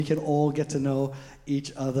we can all get to know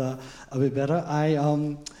each other a bit better.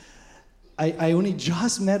 I only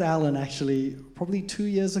just met Allan, actually, probably 2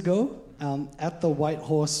 years ago at the White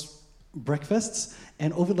Horse breakfasts.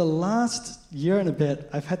 And over the last year and a bit,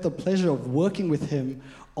 I've had the pleasure of working with him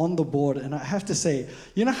on the board. And I have to say,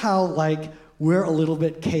 you know how, like, we're a little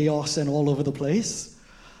bit chaos and all over the place?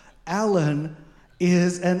 Allan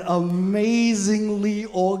is an amazingly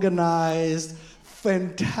organized,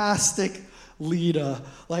 fantastic leader.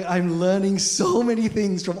 Like, I'm learning so many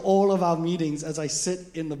things from all of our meetings as I sit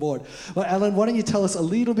in the board. Well, Allan, why don't you tell us a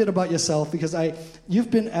little bit about yourself? Because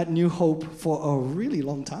you've been at New Hope for a really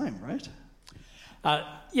long time, right?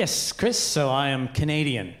 Yes, Chris. So I am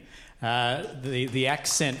Canadian. The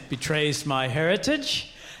accent betrays my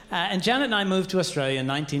heritage. And Janet and I moved to Australia in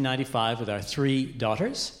 1995 with our 3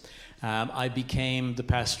 daughters. I became the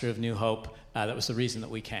pastor of New Hope. That was the reason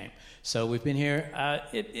that we came. So we've been here,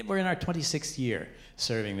 we're in our 26th year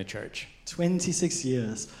serving the church. 26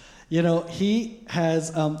 years. You know, he has,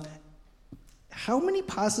 how many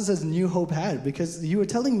pastors has New Hope had? Because you were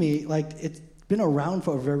telling me, like, it's been around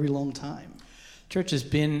for a very long time. Church has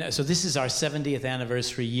been, so this is our 70th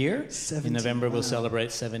anniversary year. In November, we'll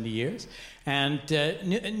celebrate 70 years. And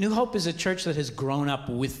New Hope is a church that has grown up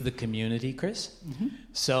with the community, Chris. Mm-hmm.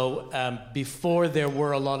 So before there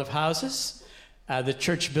were a lot of houses, the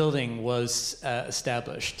church building was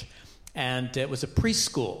established. And it was a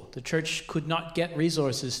preschool. The church could not get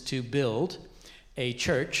resources to build a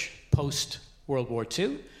church post-World War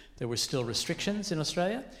II. There were still restrictions in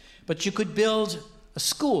Australia. But you could build a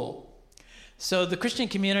school. So the Christian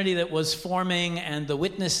community that was forming and the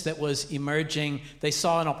witness that was emerging, they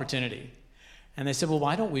saw an opportunity. And they said, well,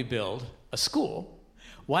 why don't we build a school?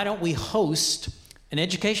 Why don't we host an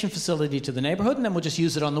education facility to the neighborhood, and then we'll just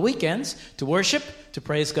use it on the weekends to worship, to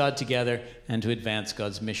praise God together, and to advance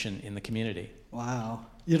God's mission in the community. Wow.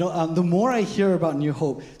 You know, the more I hear about New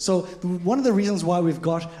Hope, so one of the reasons why we've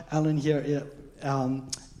got Allan here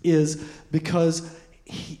is because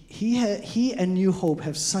he and New Hope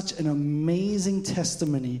have such an amazing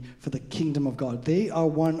testimony for the kingdom of God. They are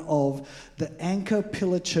one of the anchor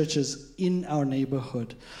pillar churches in our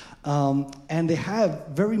neighborhood. And they have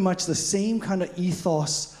very much the same kind of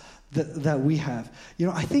ethos that we have. You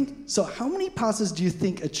know, I think, so how many pastors do you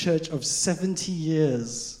think a church of 70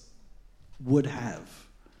 years would have?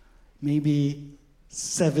 Maybe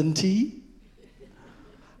 70?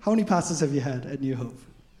 How many pastors have you had at New Hope?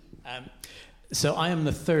 So I am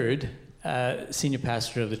the 3rd senior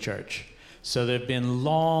pastor of the church. So there have been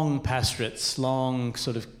long pastorates, long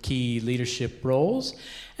sort of key leadership roles,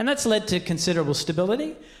 and that's led to considerable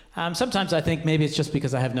stability. Sometimes I think maybe it's just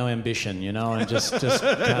because I have no ambition, you know, and just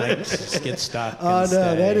kind of get stuck. Oh,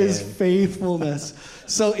 no, that is faithfulness.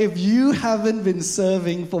 So if you haven't been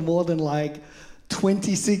serving for more than like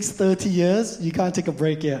 26, 30 years, you can't take a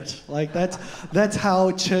break yet. Like that's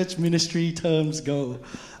how church ministry terms go.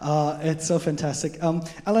 It's so fantastic.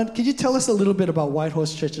 Allan, could you tell us a little bit about White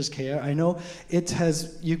Horse Church's care? I know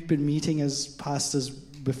you've been meeting as pastors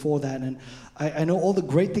before that, and I know all the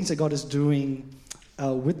great things that God is doing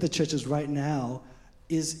with the churches right now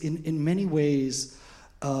is in many ways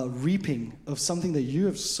reaping of something that you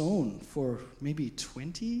have sown for maybe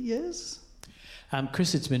 20 years?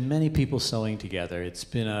 Chris, it's been many people sewing together. It's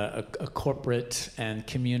been a corporate and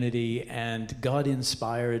community and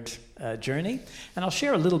God-inspired journey. And I'll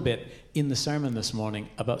share a little bit in the sermon this morning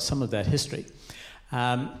about some of that history.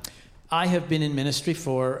 I have been in ministry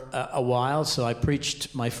for a while, so I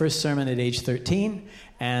preached my first sermon at age 13,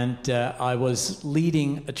 and I was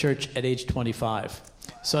leading a church at age 25.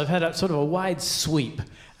 So I've had a sort of a wide sweep.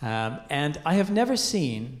 And I have never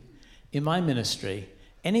seen in my ministry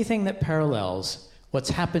anything that parallels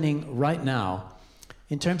what's happening right now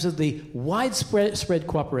in terms of the widespread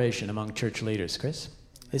cooperation among church leaders, Chris.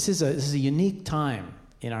 This is a unique time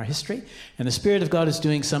in our history, and the Spirit of God is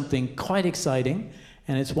doing something quite exciting,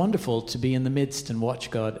 and it's wonderful to be in the midst and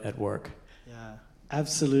watch God at work. Yeah,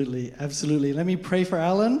 absolutely, absolutely. Let me pray for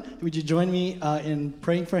Allan. Would you join me in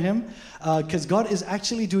praying for him? Because God is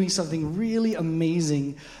actually doing something really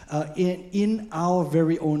amazing in our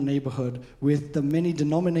very own neighborhood, with the many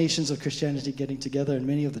denominations of Christianity getting together and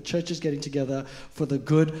many of the churches getting together for the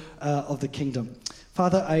good of the kingdom.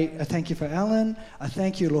 Father, I thank you for Allan. I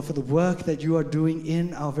thank you, Lord, for the work that you are doing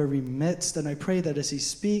in our very midst. And I pray that as he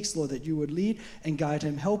speaks, Lord, that you would lead and guide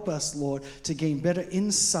him. Help us, Lord, to gain better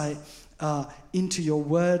insight into your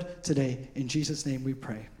word today. In Jesus' name we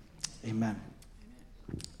pray. Amen.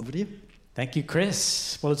 Over to you. Thank you,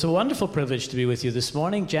 Chris. Well, it's a wonderful privilege to be with you this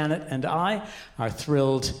morning. Janet and I are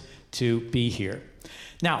thrilled to be here.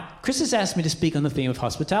 Now, Chris has asked me to speak on the theme of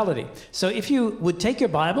hospitality. So if you would take your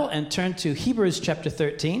Bible and turn to Hebrews chapter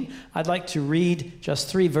 13, I'd like to read just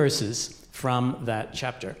 3 verses from that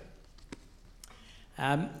chapter.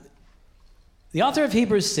 The author of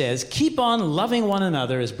Hebrews says, "Keep on loving one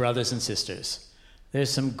another as brothers and sisters." There's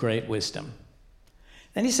some great wisdom.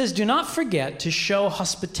 Then he says, "Do not forget to show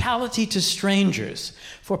hospitality to strangers,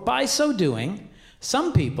 for by so doing,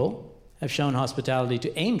 some people have shown hospitality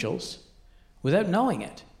to angels without knowing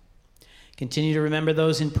it. Continue to remember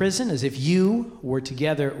those in prison as if you were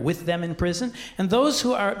together with them in prison, and those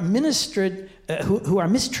who are who are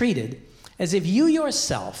mistreated as if you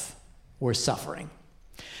yourself were suffering."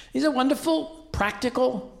 These are wonderful,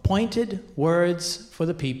 practical, pointed words for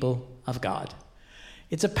the people of God.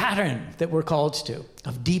 It's a pattern that we're called to,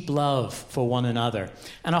 of deep love for one another,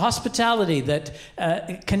 and a hospitality that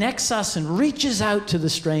connects us and reaches out to the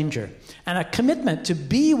stranger, and a commitment to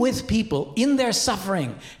be with people in their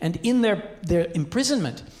suffering and in their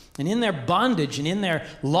imprisonment and in their bondage and in their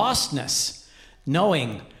lostness,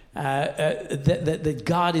 knowing that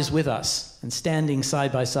God is with us and standing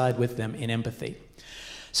side by side with them in empathy.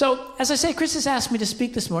 So, as I say, Chris has asked me to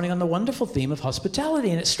speak this morning on the wonderful theme of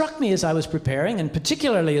hospitality, and it struck me as I was preparing, and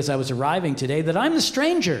particularly as I was arriving today, that I'm the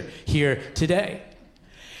stranger here today.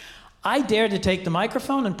 I dare to take the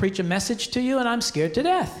microphone and preach a message to you, and I'm scared to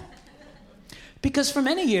death. Because for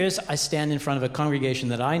many years, I stand in front of a congregation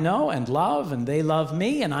that I know and love, and they love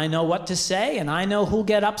me, and I know what to say, and I know who'll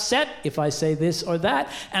get upset if I say this or that,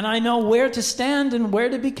 and I know where to stand and where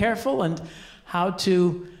to be careful and how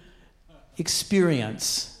to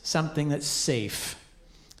experience something that's safe,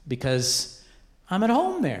 because I'm at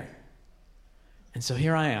home there. And so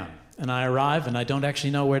here I am, and I arrive, and I don't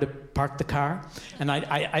actually know where to park the car, and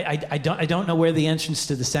I don't know where the entrance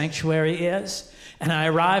to the sanctuary is, and I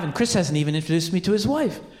arrive, and Chris hasn't even introduced me to his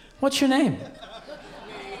wife. What's your name?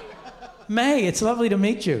 May. It's lovely to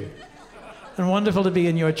meet you, and wonderful to be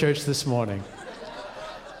in your church this morning.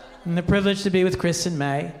 And the privilege to be with Chris and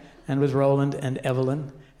May, and with Roland and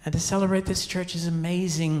Evelyn, and to celebrate this church's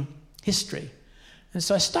amazing history. And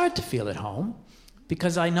so I start to feel at home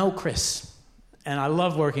because I know Chris, and I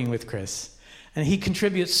love working with Chris. And he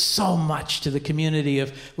contributes so much to the community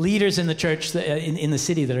of leaders in the church, in the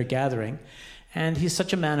city that are gathering. And he's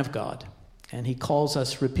such a man of God. And he calls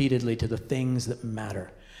us repeatedly to the things that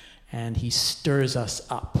matter. And he stirs us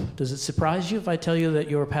up. Does it surprise you if I tell you that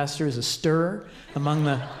your pastor is a stirrer among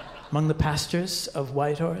the pastors of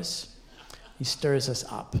Whitehorse? He stirs us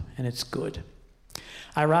up, and it's good.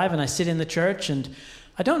 I arrive and I sit in the church, and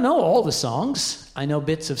I don't know all the songs. I know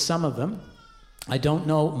bits of some of them. I don't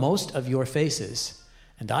know most of your faces,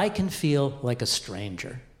 and I can feel like a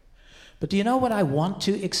stranger. But do you know what I want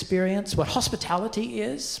to experience? What hospitality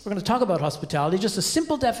is? We're going to talk about hospitality, just a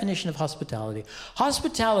simple definition of hospitality.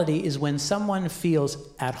 Hospitality is when someone feels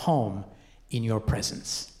at home in your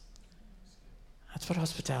presence. That's what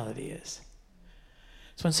hospitality is.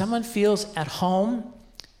 It's when someone feels at home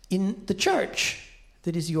in the church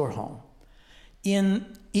that is your home, in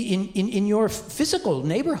your physical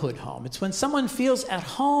neighborhood home. It's when someone feels at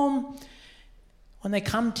home when they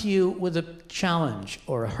come to you with a challenge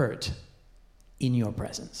or a hurt in your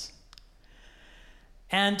presence.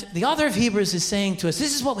 And the author of Hebrews is saying to us,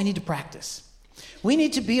 this is what we need to practice. We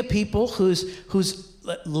need to be a people whose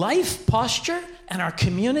life posture and our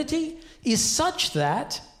community is such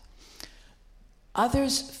that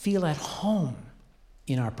others feel at home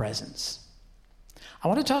in our presence. I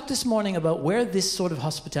want to talk this morning about where this sort of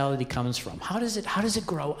hospitality comes from. How does it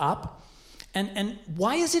grow up? And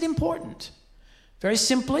why is it important? Very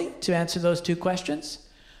simply, to answer those 2 questions,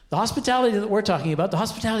 the hospitality that we're talking about, the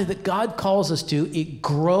hospitality that God calls us to, it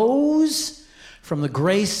grows from the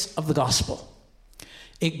grace of the gospel.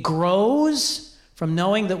 It grows from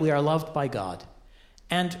knowing that we are loved by God.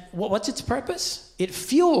 And what's its purpose? It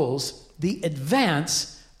fuels the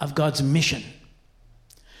advance of God's mission.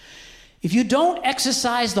 If you don't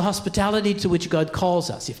exercise the hospitality to which God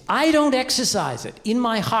calls us, if I don't exercise it in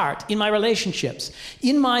my heart, in my relationships,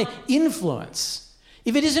 in my influence,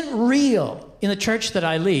 if it isn't real in the church that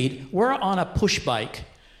I lead, we're on a push bike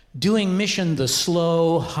doing mission the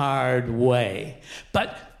slow, hard way.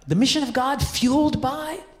 But the mission of God fueled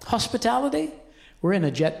by hospitality, we're in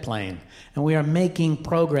a jet plane and we are making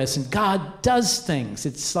progress, and God does things.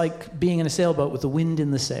 It's like being in a sailboat with the wind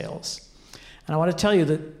in the sails. And I want to tell you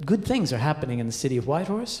that good things are happening in the city of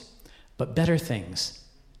Whitehorse, but better things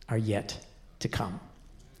are yet to come.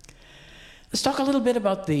 Let's talk a little bit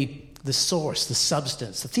about the source, the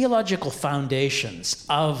substance, the theological foundations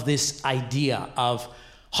of this idea of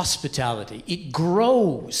hospitality. It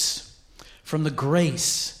grows from the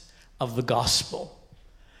grace of the gospel.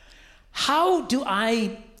 How do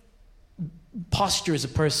I posture as a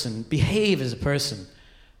person, behave as a person,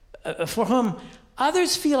 for whom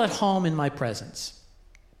others feel at home in my presence?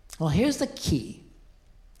 Well, here's the key.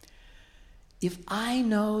 If I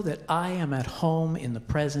know that I am at home in the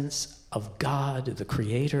presence of God, the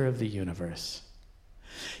creator of the universe,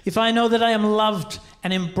 if I know that I am loved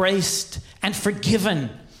and embraced and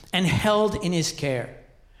forgiven and held in his care,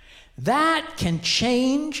 that can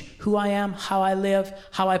change who I am, how I live,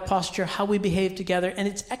 how I posture, how we behave together. And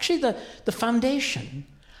it's actually the foundation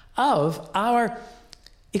of our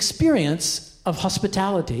experience of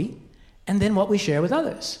hospitality and then what we share with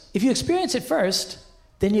others. If you experience it first,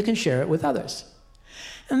 then you can share it with others.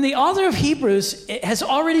 And the author of Hebrews has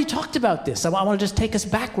already talked about this. I want to just take us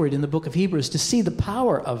backward in the book of Hebrews to see the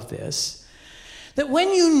power of this. That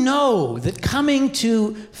when you know that coming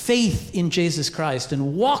to faith in Jesus Christ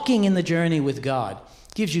and walking in the journey with God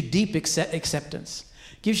gives you deep acceptance,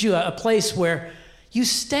 gives you a place where you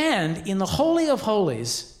stand in the Holy of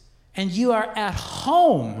Holies and you are at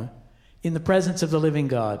home in the presence of the living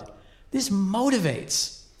God, this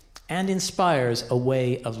motivates and inspires a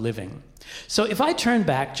way of living. So if I turn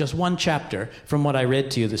back just one chapter from what I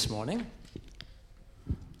read to you this morning,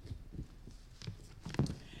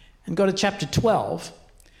 and go to chapter 12,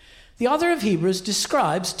 the author of Hebrews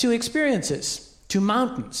describes two experiences, two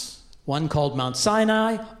mountains. One called Mount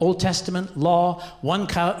Sinai, Old Testament law. One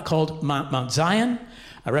called Mount Zion,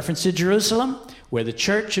 a reference to Jerusalem, where the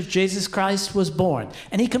church of Jesus Christ was born.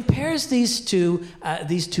 And he compares these two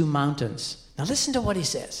mountains. Now listen to what he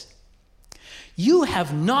says. You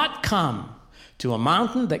have not come to a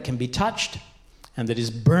mountain that can be touched and that is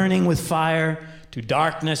burning with fire, to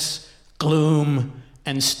darkness, gloom,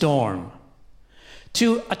 and storm,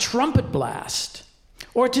 to a trumpet blast,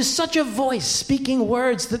 or to such a voice speaking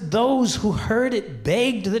words that those who heard it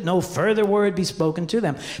begged that no further word be spoken to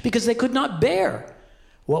them, because they could not bear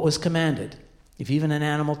what was commanded. If even an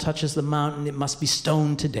animal touches the mountain, it must be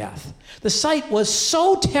stoned to death. The sight was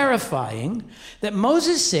so terrifying that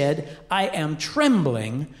Moses said, I am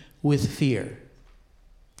trembling with fear.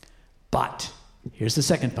 But, here's the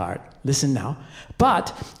second part. Listen now.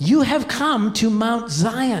 But you have come to Mount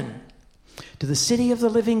Zion, to the city of the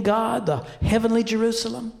living God, the heavenly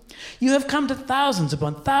Jerusalem. You have come to thousands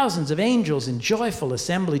upon thousands of angels in joyful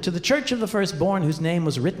assembly, to the church of the firstborn whose name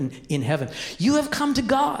was written in heaven. You have come to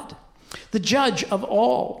God, the judge of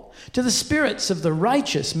all, to the spirits of the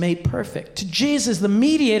righteous made perfect, to Jesus, the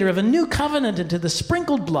mediator of a new covenant, and to the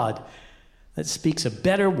sprinkled blood that speaks a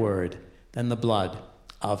better word than the blood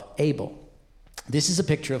of Abel. This is a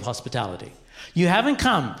picture of hospitality. You haven't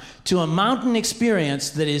come to a mountain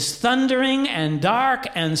experience that is thundering and dark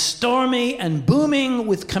and stormy and booming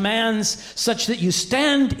with commands such that you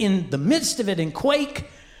stand in the midst of it and quake,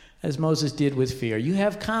 as Moses did with fear. You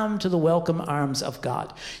have come to the welcome arms of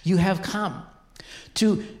God. You have come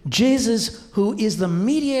to Jesus, who is the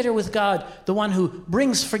mediator with God, the one who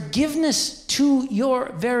brings forgiveness to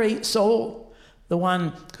your very soul, the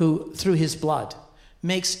one who, through his blood,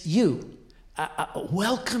 makes you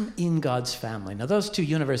welcome in God's family. Now, those two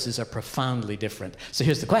universes are profoundly different. So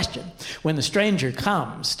here's the question. When the stranger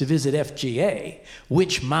comes to visit FGA,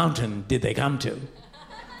 which mountain did they come to?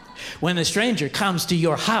 When the stranger comes to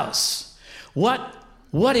your house,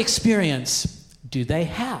 what experience do they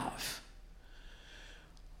have?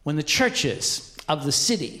 When the churches of the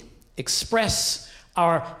city express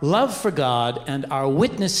our love for God and our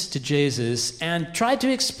witness to Jesus and try to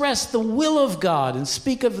express the will of God and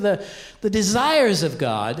speak of the desires of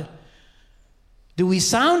God, do we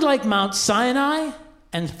sound like Mount Sinai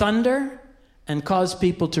and thunder and cause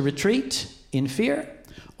people to retreat in fear?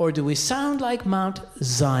 Or do we sound like Mount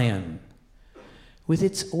Zion with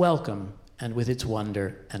its welcome and with its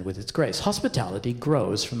wonder and with its grace? Hospitality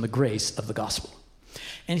grows from the grace of the gospel.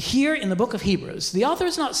 And here in the book of Hebrews, the author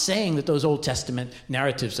is not saying that those Old Testament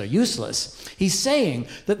narratives are useless. He's saying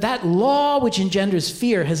that that law which engenders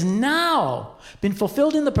fear has now been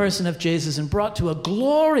fulfilled in the person of Jesus and brought to a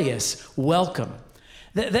glorious welcome.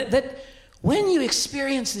 That when you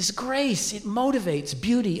experience this grace, it motivates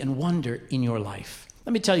beauty and wonder in your life.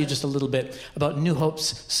 Let me tell you just a little bit about New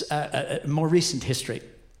Hope's more recent history,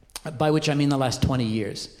 by which I mean the last 20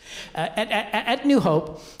 years. At New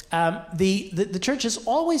Hope, the church has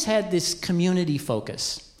always had this community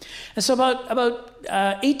focus. And so about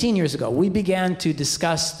 18 years ago, we began to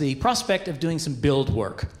discuss the prospect of doing some build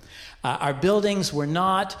work. Our buildings were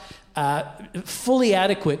not fully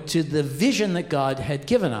adequate to the vision that God had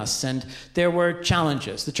given us, and there were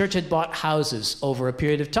challenges. The church had bought houses over a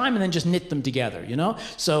period of time and then just knit them together, you know?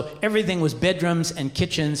 So everything was bedrooms and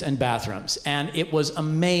kitchens and bathrooms, and it was a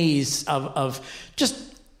maze of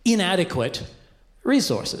just inadequate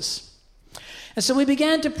resources. And so we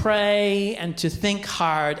began to pray and to think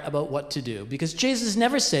hard about what to do, because Jesus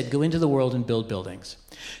never said, go into the world and build buildings.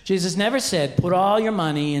 Jesus never said, put all your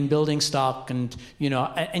money in building stock, and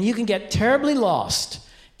you can get terribly lost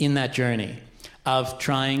in that journey of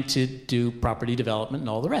trying to do property development and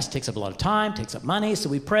all the rest. It takes up a lot of time, takes up money. So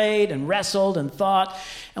we prayed and wrestled and thought,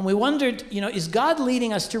 and we wondered, is God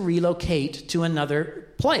leading us to relocate to another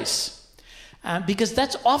place? Because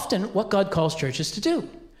that's often what God calls churches to do.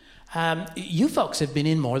 You folks have been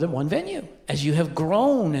in more than one venue as you have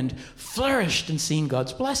grown and flourished and seen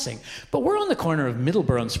God's blessing. But we're on the corner of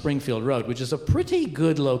Middleborough and Springfield Road, which is a pretty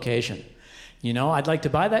good location. I'd like to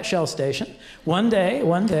buy that Shell station. One day.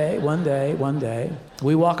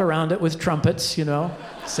 We walk around it with trumpets,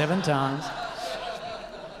 7 times.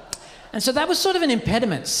 And so that was sort of an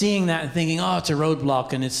impediment, seeing that and thinking, it's a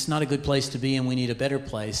roadblock and it's not a good place to be and we need a better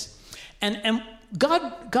place. And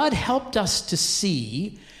God helped us to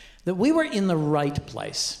see that we were in the right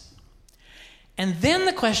place. And then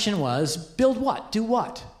the question was, build what? Do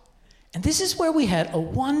what? And this is where we had a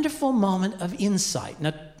wonderful moment of insight.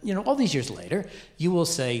 Now, all these years later, you will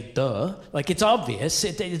say, duh, like it's obvious.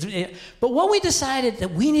 But what we decided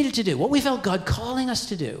that we needed to do, what we felt God calling us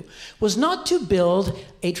to do, was not to build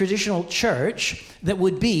a traditional church that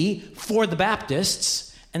would be for the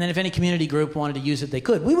Baptists, and then if any community group wanted to use it, they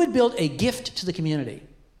could. We would build a gift to the community.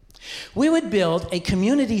 We would build a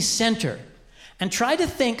community center and try to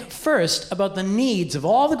think first about the needs of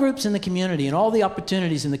all the groups in the community and all the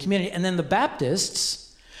opportunities in the community, and then the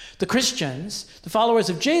Baptists, the Christians, the followers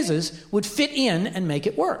of Jesus, would fit in and make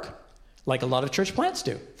it work, like a lot of church plants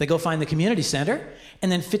do. They go find the community center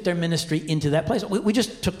and then fit their ministry into that place. We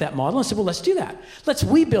just took that model and said, well, let's do that. Let's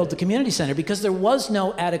rebuild the community center, because there was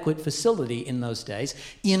no adequate facility in those days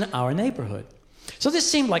in our neighborhood. So this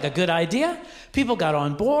seemed like a good idea. People got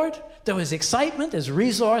on board. There was excitement as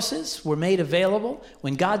resources were made available.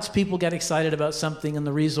 When God's people get excited about something and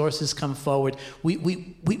the resources come forward,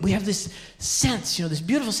 we have this sense, this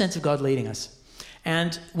beautiful sense of God leading us.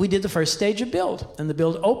 And we did the first stage of build, and the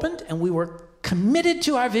build opened, and we were committed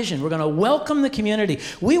to our vision. We're going to welcome the community.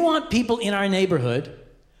 We want people in our neighborhood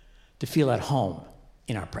to feel at home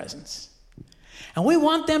in our presence. And we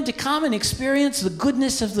want them to come and experience the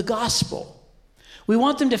goodness of the gospel. We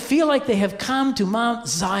want them to feel like they have come to Mount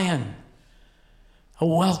Zion, a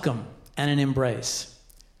welcome and an embrace.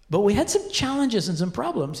 But we had some challenges and some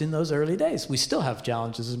problems in those early days. We still have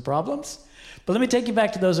challenges and problems. But let me take you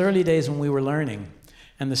back to those early days when we were learning,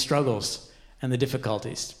 and the struggles and the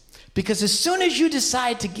difficulties. Because as soon as you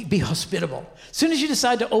decide to be hospitable, as soon as you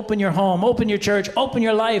decide to open your home, open your church, open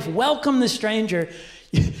your life, welcome the stranger,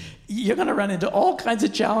 you're going to run into all kinds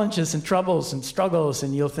of challenges and troubles and struggles,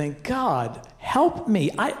 and you'll think, God, help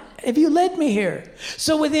me. Have you led me here?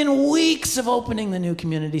 So within weeks of opening the new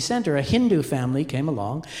community center, a Hindu family came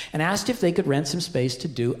along and asked if they could rent some space to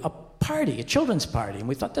do a party, a children's party. And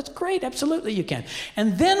we thought, that's great, absolutely you can.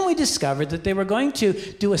 And then we discovered that they were going to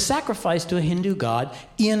do a sacrifice to a Hindu god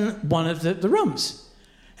in one of the rooms.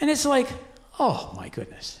 And it's like, oh my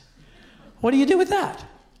goodness, what do you do with that?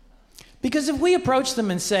 Because if we approach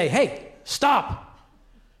them and say, hey, stop,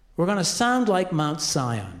 we're going to sound like Mount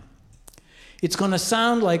Zion. It's going to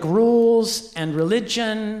sound like rules and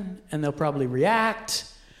religion, and they'll probably react.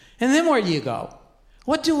 And then where do you go?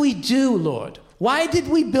 What do we do, Lord? Why did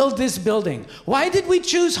we build this building? Why did we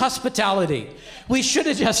choose hospitality? We should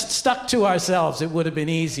have just stuck to ourselves. It would have been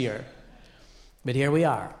easier. But here we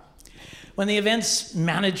are. When the events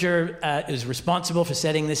manager who's responsible for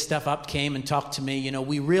setting this stuff up came and talked to me,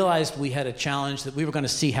 we realized we had a challenge that we were going to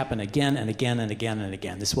see happen again and again and again and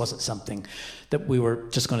again. This wasn't something that we were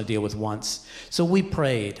just going to deal with once. So we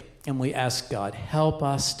prayed and we asked God, help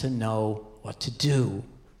us to know what to do.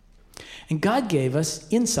 And God gave us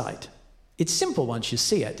insight. It's simple once you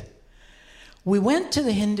see it. We went to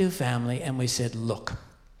the Hindu family and we said, look,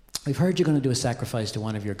 we've heard you're going to do a sacrifice to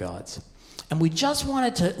one of your gods. And we just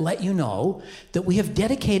wanted to let you know that we have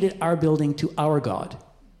dedicated our building to our God.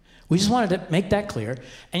 We just wanted to make that clear.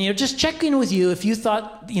 And, just check in with you if you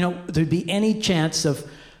thought, there'd be any chance of,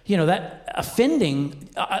 that offending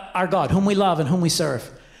our God, whom we love and whom we serve,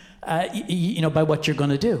 by what you're going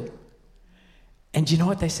to do. And do you know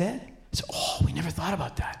what they said? They said, we never thought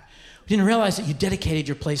about that. We didn't realize that you dedicated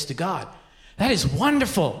your place to God. That is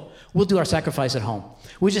wonderful. We'll do our sacrifice at home.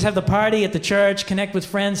 We just have the party at the church, connect with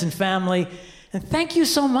friends and family. And thank you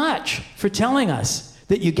so much for telling us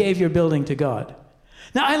that you gave your building to God.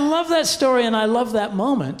 Now, I love that story and I love that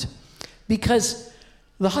moment because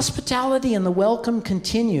the hospitality and the welcome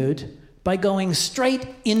continued by going straight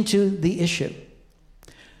into the issue.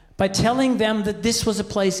 by telling them that this was a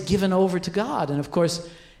place given over to God. And of course,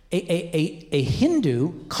 a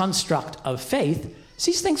Hindu construct of faith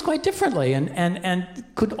sees things quite differently and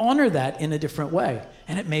could honor that in a different way.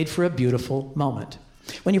 And it made for a beautiful moment.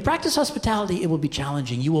 When you practice hospitality, it will be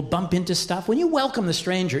challenging. You will bump into stuff. When you welcome the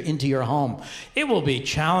stranger into your home, it will be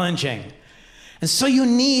challenging. And so you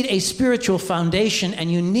need a spiritual foundation,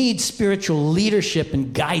 and you need spiritual leadership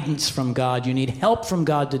and guidance from God. You need help from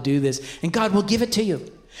God to do this, and God will give it to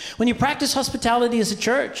you. When you practice hospitality as a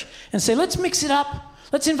church and say, let's mix it up.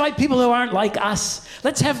 Let's invite people who aren't like us.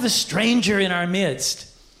 Let's have the stranger in our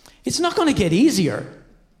midst. It's not going to get easier,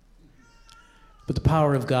 but the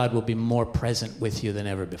power of God will be more present with you than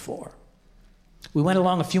ever before. We went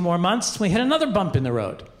along a few more months, and we had another bump in the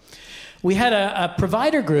road. We had a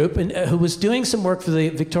provider group who was doing some work for the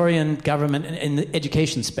Victorian government in the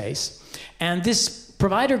education space. And this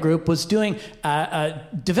provider group was doing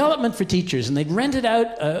development for teachers, and they'd rented out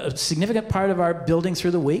a significant part of our building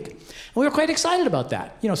through the week. And we were quite excited about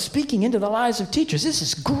that. You know, speaking into the lives of teachers. This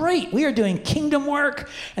is great. We are doing kingdom work.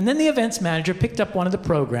 And then the events manager picked up one of the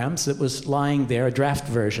programs that was lying there, a draft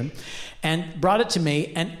version, and brought it to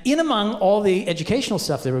me. And in among all the educational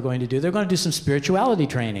stuff they were going to do, they were going to do some spirituality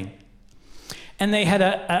training. And they had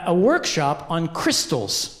a workshop on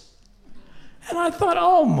crystals. And I thought,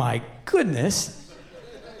 oh my goodness.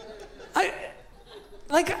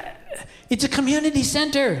 It's a community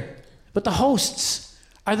center, but the hosts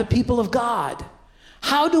are the people of God.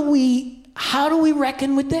 How do we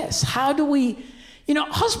reckon with this? How do we,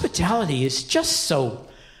 hospitality is just so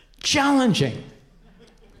challenging.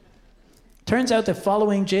 Turns out that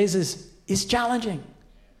following Jesus is challenging.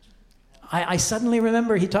 I suddenly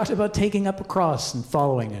remember he talked about taking up a cross and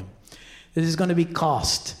following him. This is going to be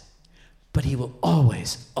cost, but he will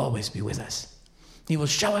always, always be with us. He will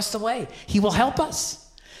show us the way. He will help us.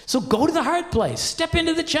 So go to the hard place. Step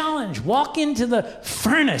into the challenge. Walk into the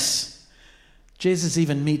furnace. Jesus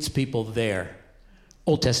even meets people there.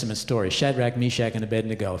 Old Testament story, Shadrach, Meshach, and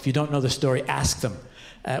Abednego. If you don't know the story, ask them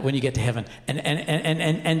when you get to heaven.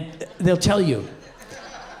 And they'll tell you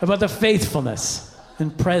about the faithfulness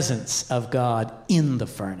and presence of God in the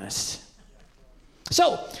furnace.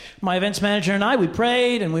 So my events manager and I, we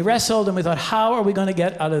prayed and we wrestled and we thought, how are we going to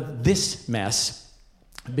get out of this mess?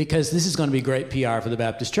 Because this is going to be great PR for the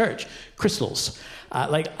Baptist Church. Crystals.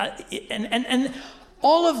 And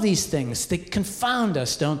all of these things, they confound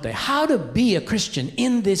us, don't they? How to be a Christian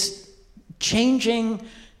in this changing,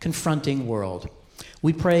 confronting world.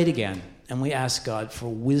 We prayed again, and we asked God for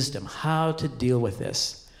wisdom, how to deal with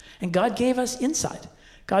this. And God gave us insight.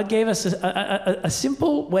 God gave us a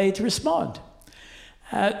simple way to respond.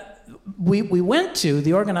 We went to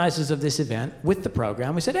the organizers of this event with the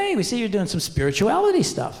program. We said, hey, we see you're doing some spirituality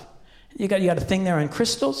stuff. You got a thing there on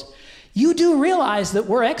crystals. You do realize that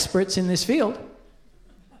we're experts in this field.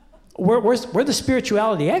 We're the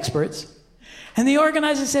spirituality experts. And the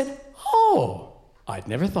organizer said, oh, I'd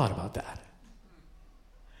never thought about that.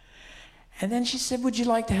 And then she said, would you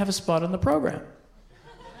like to have a spot on the program?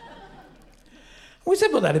 We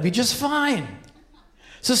said, well, that'd be just fine.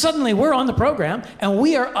 So suddenly we're on the program, and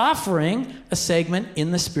we are offering a segment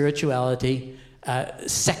in the spirituality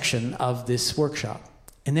section of this workshop.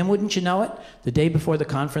 And then wouldn't you know it, the day before the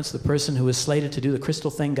conference, the person who was slated to do the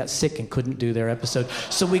crystal thing got sick and couldn't do their episode.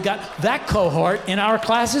 So we got that cohort in our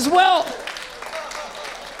class as well.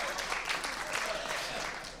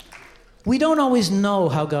 We don't always know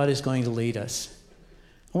how God is going to lead us.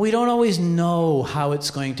 We don't always know how it's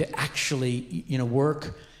going to actually,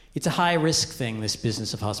 work. It's a high-risk thing, this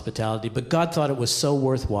business of hospitality, but God thought it was so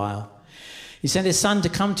worthwhile. He sent his Son to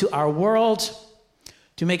come to our world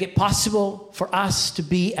to make it possible for us to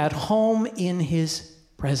be at home in his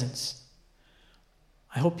presence.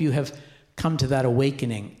 I hope you have come to that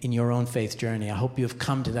awakening in your own faith journey. I hope you have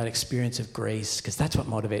come to that experience of grace, because that's what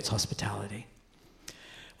motivates hospitality.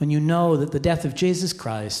 When you know that the death of Jesus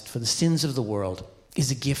Christ for the sins of the world is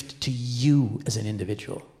a gift to you as an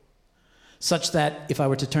individual, such that if I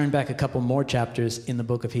were to turn back a couple more chapters in the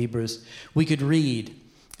book of Hebrews, we could read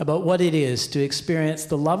about what it is to experience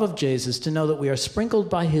the love of Jesus, to know that we are sprinkled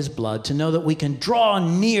by his blood, to know that we can draw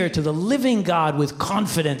near to the living God with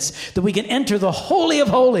confidence, that we can enter the Holy of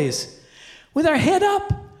Holies with our head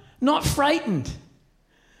up, not frightened.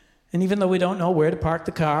 And even though we don't know where to park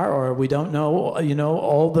the car, or we don't know,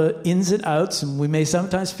 all the ins and outs, and we may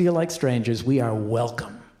sometimes feel like strangers, we are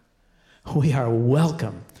welcome. We are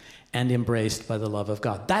welcome and embraced by the love of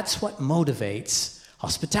God. That's what motivates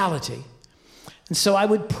hospitality. And so I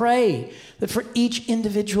would pray that for each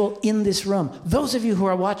individual in this room, those of you who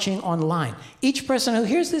are watching online, each person who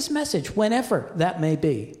hears this message, whenever that may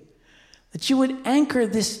be, That you would anchor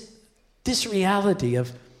this reality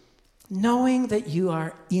of knowing that you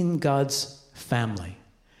are in God's family.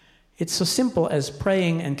 It's so simple as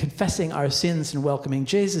praying and confessing our sins and welcoming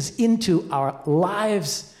Jesus into our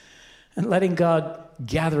lives and letting God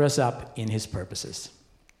gather us up in his purposes.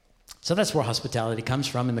 So that's where hospitality comes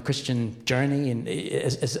from in the Christian journey and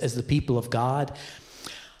as the people of God.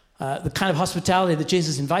 The kind of hospitality that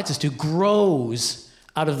Jesus invites us to grows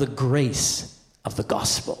out of the grace of the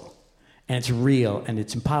gospel. And it's real and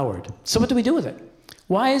it's empowered. So what do we do with it?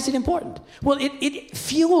 Why is it important? Well, it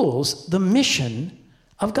fuels the mission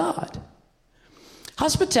of God.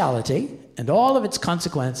 Hospitality and all of its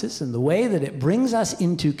consequences and the way that it brings us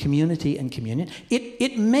into community and communion,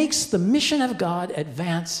 it makes the mission of God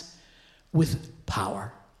advance with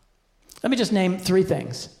power. Let me just name 3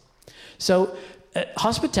 things. So,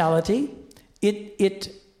 hospitality,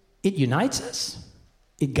 it unites us,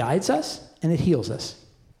 it guides us, and it heals us.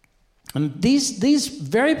 And these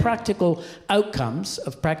very practical outcomes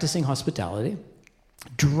of practicing hospitality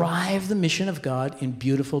drive the mission of God in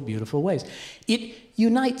beautiful, beautiful ways. It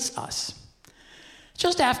unites us.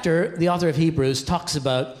 Just after the author of Hebrews talks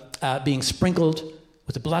about being sprinkled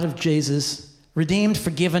with the blood of Jesus, redeemed,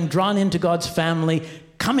 forgiven, drawn into God's family,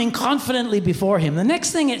 coming confidently before him, the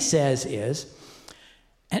next thing it says is,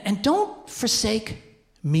 and don't forsake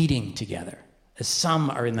meeting together, as some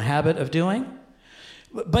are in the habit of doing,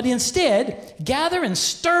 but instead gather and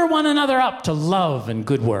stir one another up to love and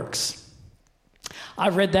good works.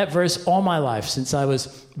 I've read that verse all my life since I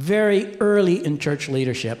was very early in church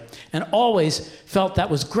leadership and always felt that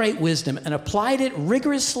was great wisdom and applied it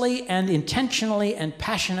rigorously and intentionally and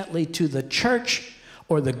passionately to the church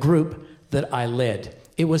or the group that I led.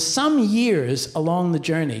 It was some years along the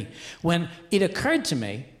journey when it occurred to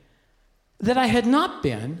me that I had not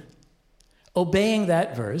been obeying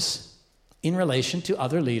that verse in relation to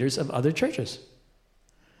other leaders of other churches.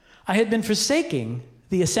 I had been forsaking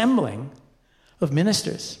the assembling of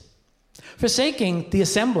ministers, forsaking the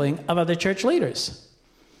assembling of other church leaders.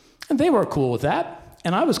 And they were cool with that,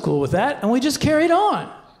 and I was cool with that, and we just carried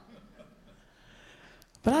on.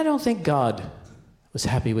 But I don't think God was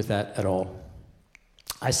happy with that at all.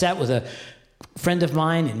 I sat with a friend of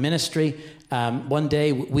mine in ministry. One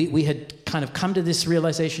day, we had kind of come to this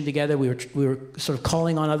realization together. We were sort of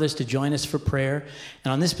calling on others to join us for prayer.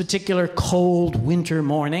 And on this particular cold winter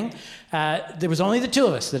morning, there was only the 2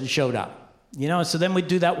 of us that had showed up. So then we'd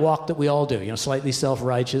do that walk that we all do, slightly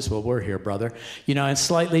self-righteous. Well, we're here, brother. And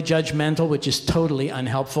slightly judgmental, which is totally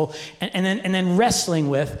unhelpful. And then wrestling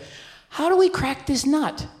with, how do we crack this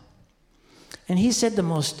nut? And he said the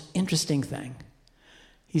most interesting thing.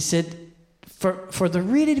 He said, for there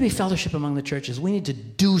really to be fellowship among the churches, we need to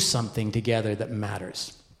do something together that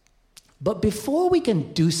matters. But before we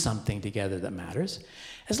can do something together that matters,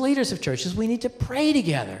 as leaders of churches, we need to pray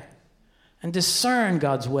together and discern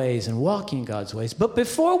God's ways and walk in God's ways. But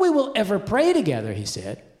before we will ever pray together, he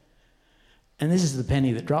said, and this is the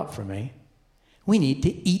penny that dropped for me, we need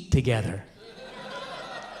to eat together.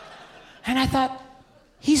 And I thought,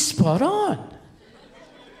 he's spot on.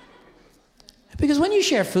 Because when you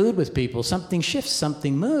share food with people, something shifts,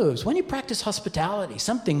 something moves. When you practice hospitality,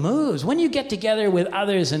 something moves. When you get together with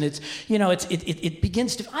others and it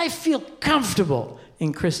begins to, I feel comfortable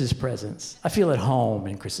in Chris's presence. I feel at home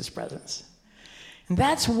in Chris's presence. And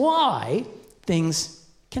that's why things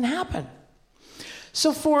can happen.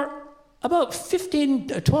 So for about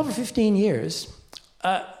 12 or 15 years,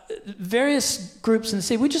 various groups in the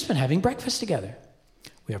city, we've just been having breakfast together.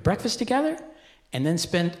 We have breakfast together and then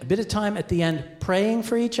spend a bit of time at the end praying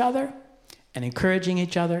for each other and encouraging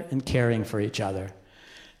each other and caring for each other.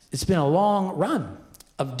 It's been a long run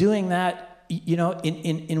of doing that,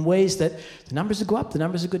 in ways that the numbers would go up, the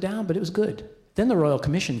numbers would go down, but it was good. Then the Royal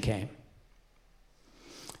Commission came.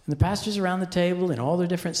 And the pastors around the table in all their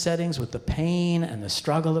different settings with the pain and the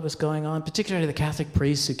struggle that was going on, particularly the Catholic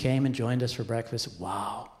priests who came and joined us for breakfast,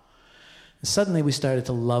 wow. And suddenly we started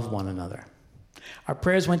to love one another. Our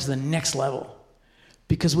prayers went to the next level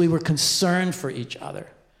because we were concerned for each other.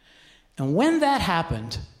 And when that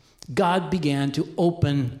happened, God began to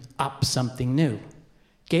open up something new.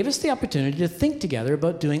 Gave us the opportunity to think together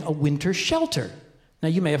about doing a winter shelter. Now,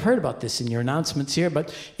 you may have heard about this in your announcements here,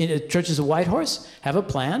 but churches of Whitehorse have a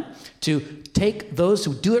plan to take those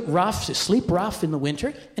who do it rough, who sleep rough in the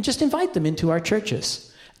winter, and just invite them into our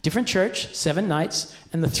churches. Different church, 7 nights,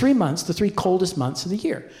 and the 3 months, the 3 coldest months of the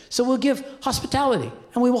year. So we'll give hospitality,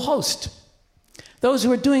 and we will host those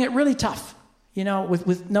who are doing it really tough,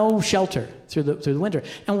 with no shelter through the winter.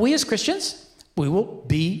 And we as Christians, we will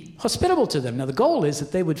be hospitable to them. Now, the goal is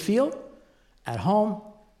that they would feel at home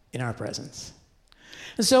in our presence.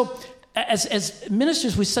 And so as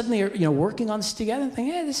ministers, we suddenly are working on this together and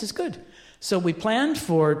think, hey, this is good. So we planned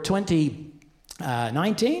for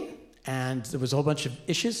 2019, and there was a whole bunch of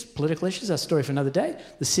issues, political issues. That's a story for another day.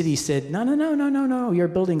 The city said, no, your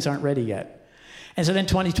buildings aren't ready yet. And so then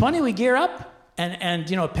 2020, we gear up,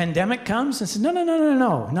 and a pandemic comes and says, no,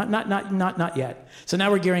 not yet. So now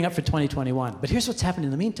we're gearing up for 2021. But here's what's happened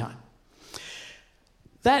in the meantime.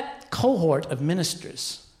 That cohort of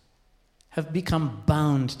ministers have become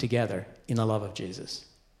bound together in the love of Jesus.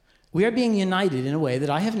 We are being united in a way that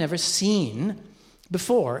I have never seen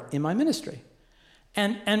before in my ministry.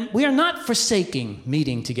 And we are not forsaking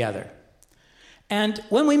meeting together. And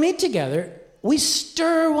when we meet together, we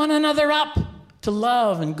stir one another up to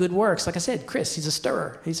love and good works. Like I said, Chris, he's a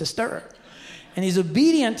stirrer. And he's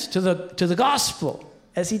obedient to the gospel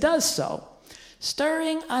as he does so,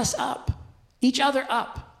 stirring us up, each other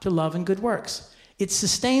up to love and good works. It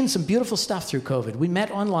sustained some beautiful stuff through COVID. We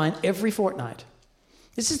met online every fortnight.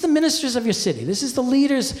 This is the ministers of your city. This is the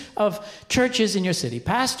leaders of churches in your city,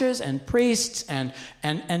 pastors and priests and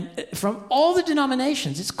from all the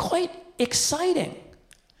denominations. It's quite exciting.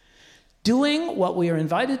 Doing what we are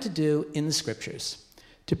invited to do in the scriptures,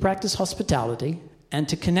 to practice hospitality and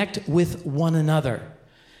to connect with one another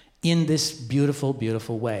in this beautiful,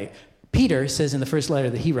 beautiful way. Peter says in the first letter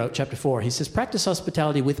that he wrote, chapter 4, he says, practice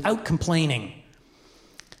hospitality without complaining.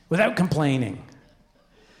 Without complaining.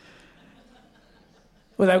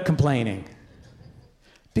 Without complaining.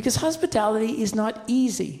 Because hospitality is not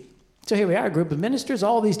easy. So here we are, a group of ministers,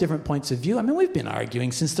 all these different points of view. I mean, we've been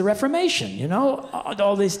arguing since the Reformation,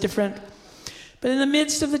 all these different... But in the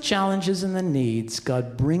midst of the challenges and the needs,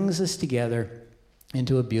 God brings us together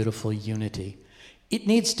into a beautiful unity. It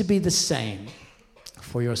needs to be the same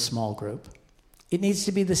for your small group. It needs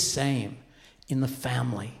to be the same in the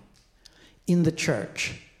family, in the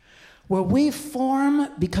church, where we form,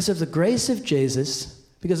 because of the grace of Jesus,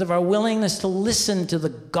 because of our willingness to listen to the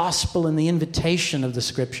gospel and the invitation of the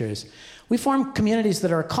scriptures, we form communities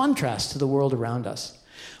that are a contrast to the world around us,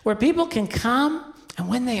 where people can come, and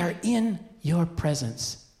when they are in your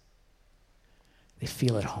presence, they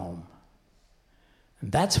feel at home.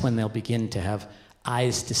 And that's when they'll begin to have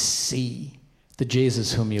eyes to see the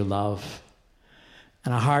Jesus whom you love,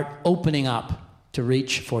 and a heart opening up to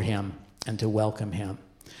reach for him and to welcome him.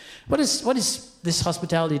 What does this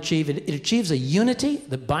hospitality achieve? It achieves a unity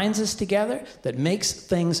that binds us together, that makes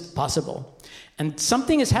things possible. And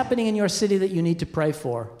something is happening in your city that you need to pray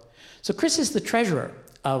for. So Chris is the treasurer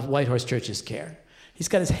of Whitehorse Church's Care. He's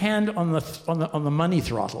got his hand on the money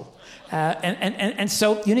throttle. And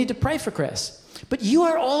so you need to pray for Chris. But you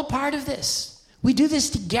are all part of this. We do this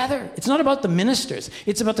together. It's not about the ministers.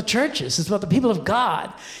 It's about the churches. It's about the people of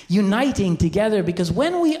God uniting together, because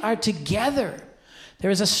when we are together, there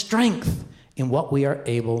is a strength in what we are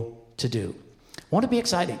able to do. Won't it be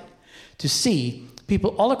exciting to see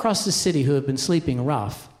people all across the city who have been sleeping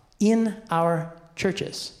rough in our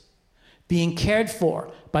churches being cared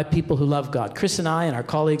for by people who love God? Chris and I and our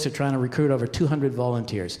colleagues are trying to recruit over 200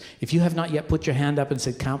 volunteers. If you have not yet put your hand up and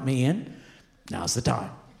said, count me in, now's the time.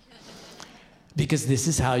 Because this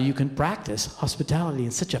is how you can practice hospitality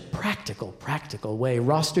in such a practical way.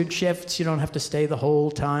 Rostered shifts, you don't have to stay the whole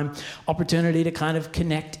time. Opportunity to kind of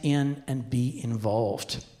connect in and be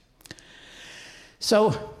involved.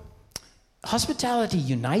 So, hospitality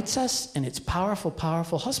unites us, and it's powerful.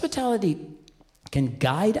 Hospitality can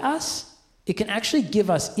guide us. It can actually give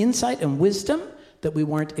us insight and wisdom that we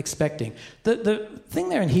weren't expecting. The thing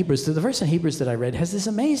there in Hebrews, the verse in Hebrews that I read, has this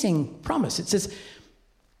amazing promise. It says,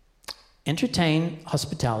 entertain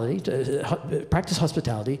hospitality, practice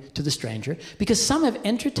hospitality to the stranger, because some have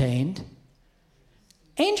entertained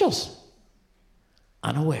angels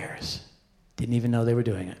unawares. Didn't even know they were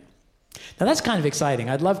doing it. Now that's kind of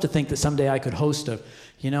exciting. I'd love to think that someday I could host a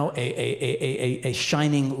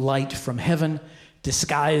shining light from heaven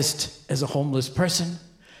disguised as a homeless person.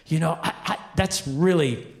 That's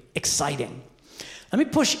really exciting. Let me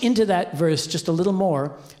push into that verse just a little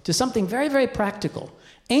more to something very, very practical.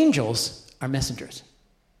 Angels are messengers.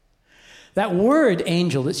 That word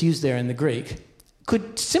angel that's used there in the Greek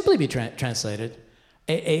could simply be translated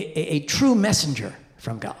a true messenger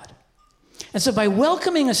from God. And so by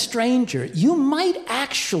welcoming a stranger, you might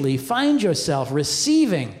actually find yourself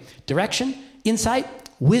receiving direction, insight,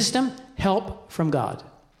 wisdom, help from God.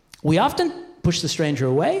 We often push the stranger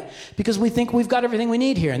away because we think we've got everything we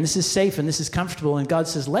need here, and this is safe and this is comfortable, and God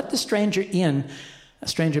says, let the stranger in. A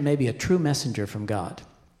stranger may be a true messenger from God.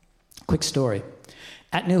 Quick story.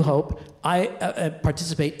 At New Hope, I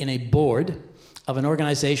participate in a board of an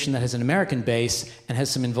organization that has an American base and has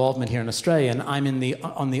some involvement here in Australia, and I'm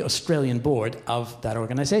on the Australian board of that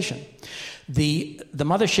organization. The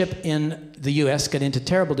mothership in the U.S. got into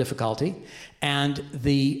terrible difficulty, and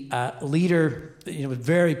the leader,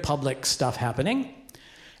 very public stuff happening.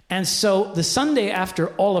 And so the Sunday after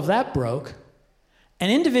all of that broke, an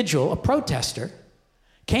individual, a protester,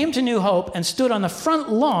 came to New Hope and stood on the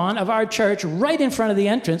front lawn of our church right in front of the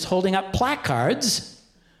entrance holding up placards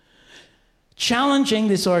challenging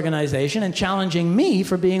this organization and challenging me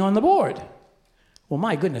for being on the board. Well,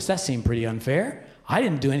 my goodness, that seemed pretty unfair. I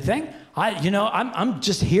didn't do anything. I'm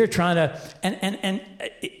just here trying to... And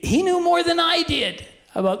he knew more than I did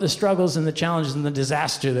about the struggles and the challenges and the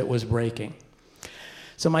disaster that was breaking.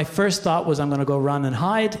 So my first thought was I'm going to go run and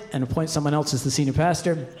hide and appoint someone else as the senior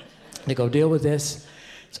pastor to go deal with this.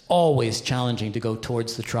 It's always challenging to go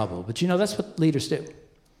towards the trouble. But that's what leaders do.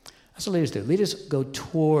 That's what leaders do. Leaders go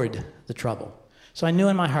toward the trouble. So I knew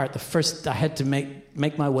in my heart I had to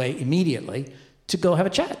make my way immediately to go have a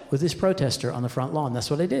chat with this protester on the front lawn. That's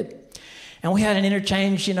what I did. And we had an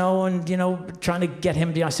interchange, trying to get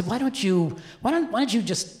him to... I said, why don't you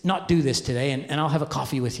just not do this today and I'll have a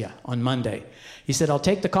coffee with you on Monday. He said, I'll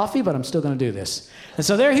take the coffee, but I'm still going to do this. And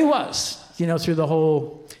so there he was, through the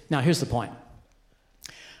whole... Now, here's the point.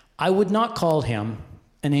 I would not call him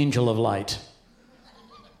an angel of light.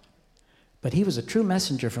 But he was a true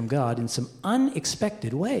messenger from God in some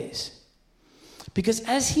unexpected ways. Because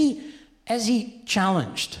as he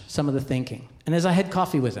challenged some of the thinking, and as I had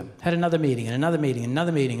coffee with him, had another meeting, and another meeting, and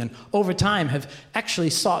another meeting, and over time have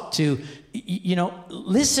actually sought to,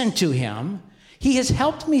 listen to him, he has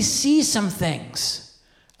helped me see some things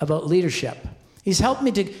about leadership. He's helped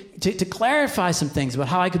me to clarify some things about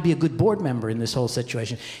how I could be a good board member in this whole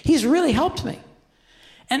situation. He's really helped me.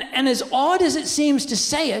 And as odd as it seems to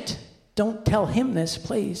say it, don't tell him this,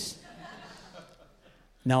 please.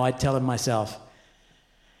 No, I tell him myself.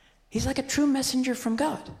 He's like a true messenger from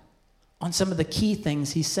God on some of the key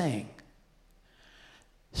things he's saying.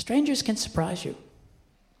 Strangers can surprise you.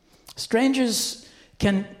 Strangers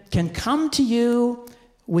can come to you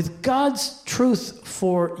with God's truth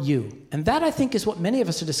for you. And that, I think, is what many of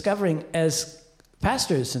us are discovering as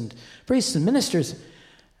pastors and priests and ministers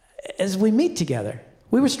as we meet together.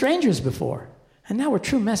 We were strangers before, and now we're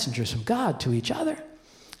true messengers from God to each other.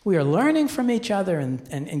 We are learning from each other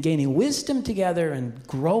and gaining wisdom together and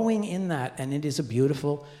growing in that, and it is a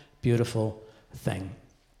beautiful, beautiful thing.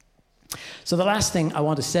 So the last thing I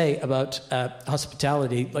want to say about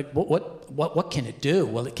hospitality, like what can it do?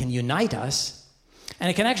 Well, it can unite us, and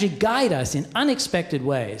it can actually guide us in unexpected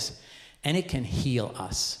ways, and it can heal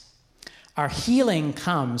us. Our healing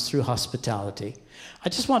comes through hospitality. I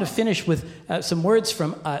just want to finish with some words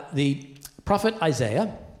from the prophet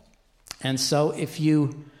Isaiah. And so if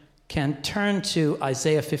you can turn to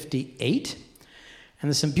Isaiah 58, and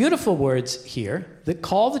there's some beautiful words here that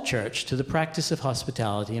call the church to the practice of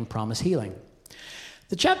hospitality and promise healing.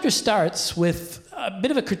 The chapter starts with a bit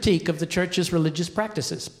of a critique of the church's religious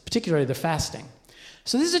practices, particularly the fasting.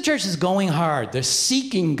 So this is a church that's going hard. They're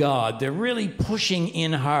seeking God. They're really pushing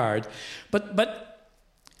in hard. But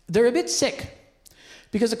they're a bit sick,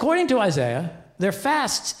 because according to Isaiah, their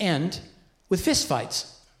fasts end with fistfights.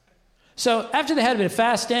 So after they had a bit of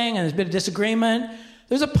fasting and there's a bit of disagreement,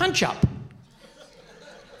 there's a punch-up.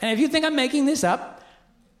 And if you think I'm making this up,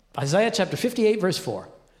 Isaiah chapter 58, verse 4.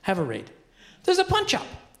 Have a read. There's a punch-up.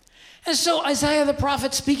 And so Isaiah the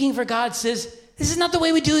prophet, speaking for God, says, this is not the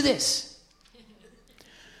way we do this.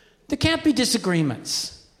 There can't be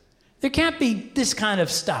disagreements. There can't be this kind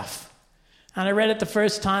of stuff. And I read it the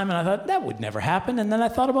first time, and I thought, that would never happen. And then I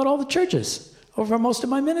thought about all the churches over most of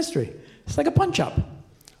my ministry. It's like a punch-up.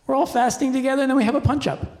 We're all fasting together, and then we have a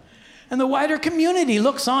punch-up. And the wider community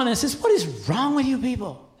looks on and says, what is wrong with you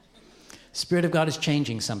people? The Spirit of God is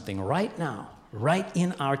changing something right now, right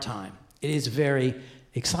in our time. It is very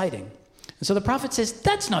exciting. And so the prophet says,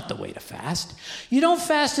 that's not the way to fast. You don't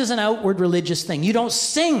fast as an outward religious thing. You don't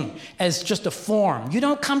sing as just a form. You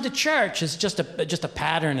don't come to church as just a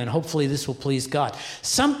pattern, and hopefully this will please God.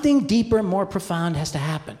 Something deeper, more profound has to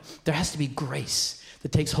happen. There has to be grace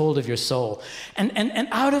that takes hold of your soul. And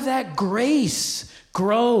out of that grace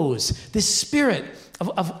grows this spirit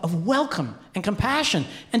of welcome and compassion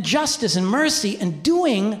and justice and mercy and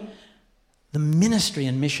doing the ministry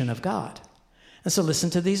and mission of God. And so listen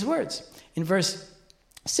to these words. In verse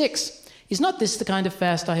 6, is not this the kind of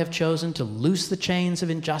fast I have chosen, to loose the chains of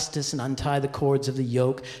injustice and untie the cords of the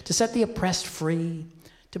yoke, to set the oppressed free,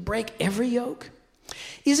 to break every yoke?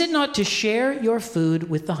 Is it not to share your food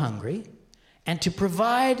with the hungry and to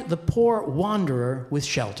provide the poor wanderer with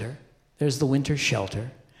shelter? There's the winter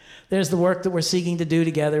shelter. There's the work that we're seeking to do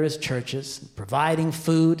together as churches, providing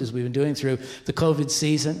food, as we've been doing through the COVID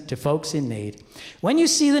season, to folks in need. When you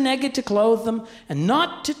see the naked, to clothe them, and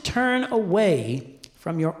not to turn away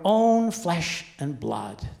from your own flesh and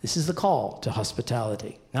blood. This is the call to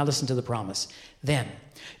hospitality. Now listen to the promise. Then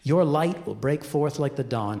your light will break forth like the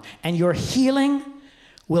dawn, and your healing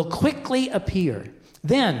will quickly appear.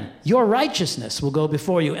 Then your righteousness will go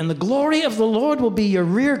before you, and the glory of the Lord will be your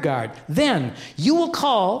rear guard. Then you will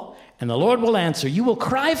call, and the Lord will answer. You will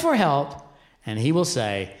cry for help, and he will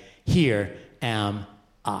say, here am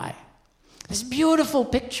I. This beautiful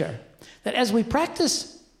picture that as we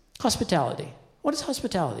practice hospitality, what is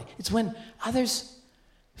hospitality? It's when others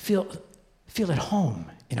feel at home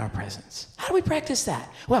in our presence. How do we practice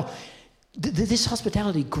that? Well, this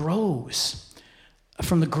hospitality grows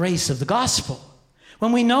from the grace of the gospel.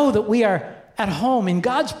 When we know that we are at home in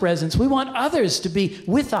God's presence, we want others to be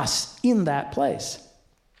with us in that place.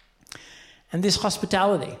 And this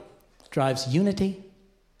hospitality drives unity.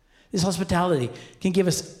 This hospitality can give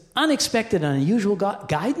us unexpected and unusual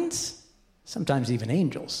guidance, sometimes even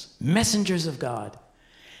angels, messengers of God.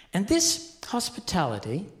 And this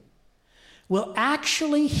hospitality will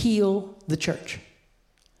actually heal the church.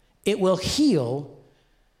 It will heal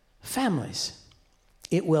families.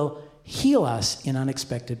 It will heal us in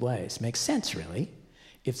unexpected ways. Makes sense, really.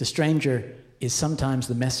 If the stranger is sometimes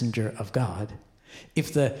the messenger of God,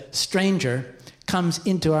 if the stranger comes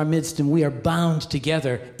into our midst and we are bound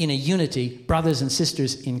together in a unity, brothers and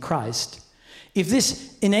sisters in Christ, if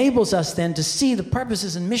this enables us then to see the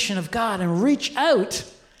purposes and mission of God and reach out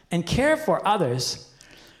and care for others,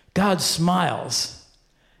 God smiles.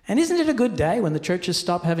 And isn't it a good day when the churches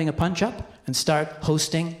stop having a punch-up and start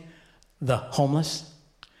hosting the homeless?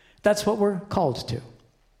 That's what we're called to.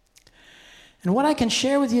 And what I can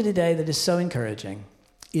share with you today that is so encouraging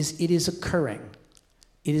is it is occurring.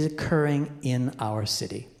 It is occurring in our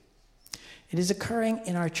city. It is occurring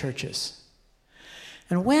in our churches.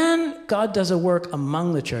 And when God does a work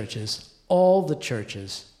among the churches, all the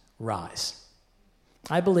churches rise.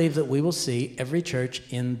 I believe that we will see every church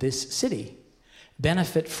in this city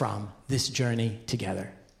benefit from this journey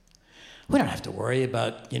together. We don't have to worry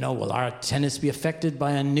about, will our attendance be affected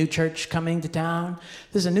by a new church coming to town?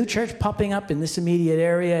 There's a new church popping up in this immediate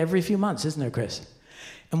area every few months, isn't there, Chris?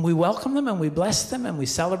 And we welcome them and we bless them and we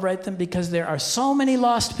celebrate them because there are so many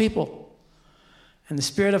lost people. And the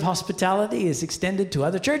spirit of hospitality is extended to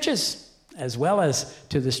other churches as well as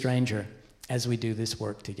to the stranger as we do this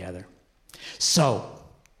work together. So,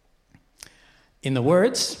 in the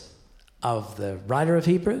words of the writer of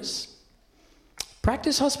Hebrews,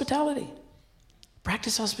 practice hospitality.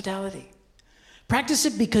 Practice hospitality. Practice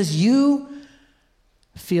it because you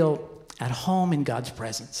feel at home in God's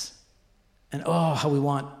presence. And oh, how we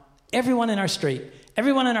want everyone in our street,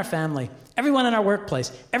 everyone in our family, everyone in our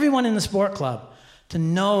workplace, everyone in the sport club to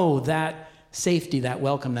know that safety, that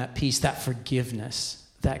welcome, that peace, that forgiveness,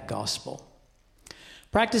 that gospel.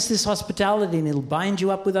 Practice this hospitality and it'll bind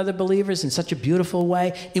you up with other believers in such a beautiful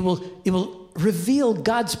way. It will reveal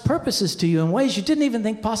God's purposes to you in ways you didn't even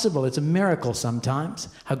think possible. It's a miracle sometimes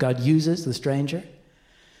how God uses the stranger.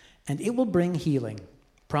 And it will bring healing,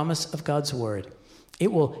 promise of God's word.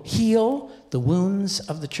 It will heal the wounds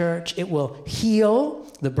of the church. It will heal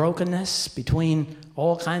the brokenness between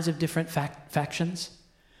all kinds of different factions.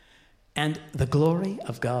 And the glory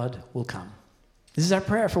of God will come. This is our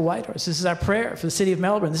prayer for Whitehorse. This is our prayer for the city of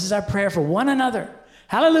Melbourne. This is our prayer for one another.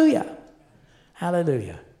 Hallelujah.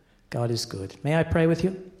 Hallelujah. God is good. May I pray with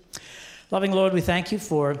you? Loving Lord, we thank you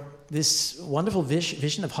for this wonderful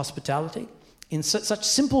vision of hospitality in such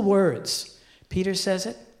simple words. Peter says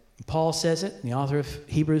it, Paul says it, and the author of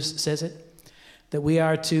Hebrews says it, that we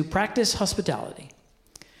are to practice hospitality.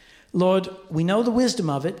 Lord, we know the wisdom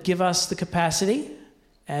of it. Give us the capacity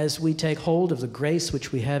as we take hold of the grace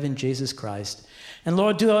which we have in Jesus Christ. And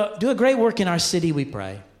Lord, do a great work in our city, we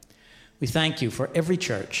pray. We thank you for every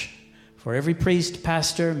church, for every priest,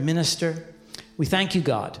 pastor, minister. We thank you,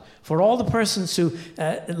 God, for all the persons who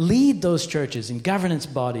lead those churches in governance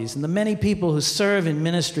bodies and the many people who serve in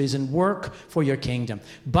ministries and work for your kingdom.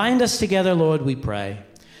 Bind us together, Lord, we pray.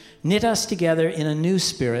 Knit us together in a new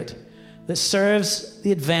spirit that serves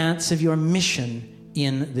the advance of your mission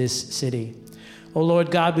in this city. Oh,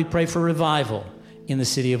 Lord God, we pray for revival in the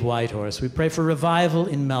city of Whitehorse. We pray for revival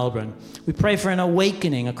in Melbourne. We pray for an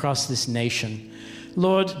awakening across this nation.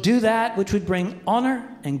 Lord, do that which would bring honor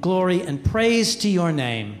and glory and praise to your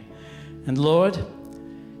name. And Lord,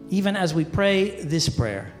 even as we pray this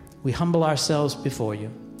prayer, we humble ourselves before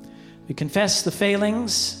you. We confess the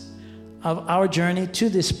failings of our journey to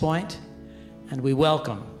this point, and we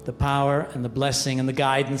welcome the power and the blessing and the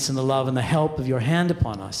guidance and the love and the help of your hand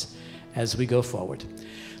upon us as we go forward.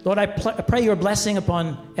 Lord, I pray your blessing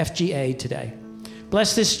upon FGA today.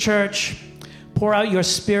 Bless this church. Pour out your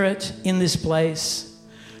Spirit in this place.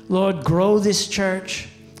 Lord, grow this church.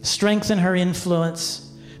 Strengthen her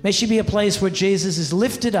influence. May she be a place where Jesus is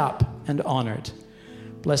lifted up and honored.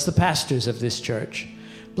 Bless the pastors of this church.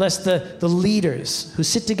 Bless the leaders who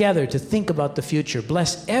sit together to think about the future.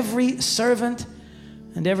 Bless every servant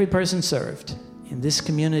and every person served. In this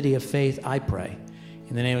community of faith, I pray.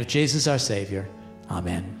 In the name of Jesus, our Savior.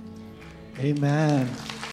 Amen. Amen.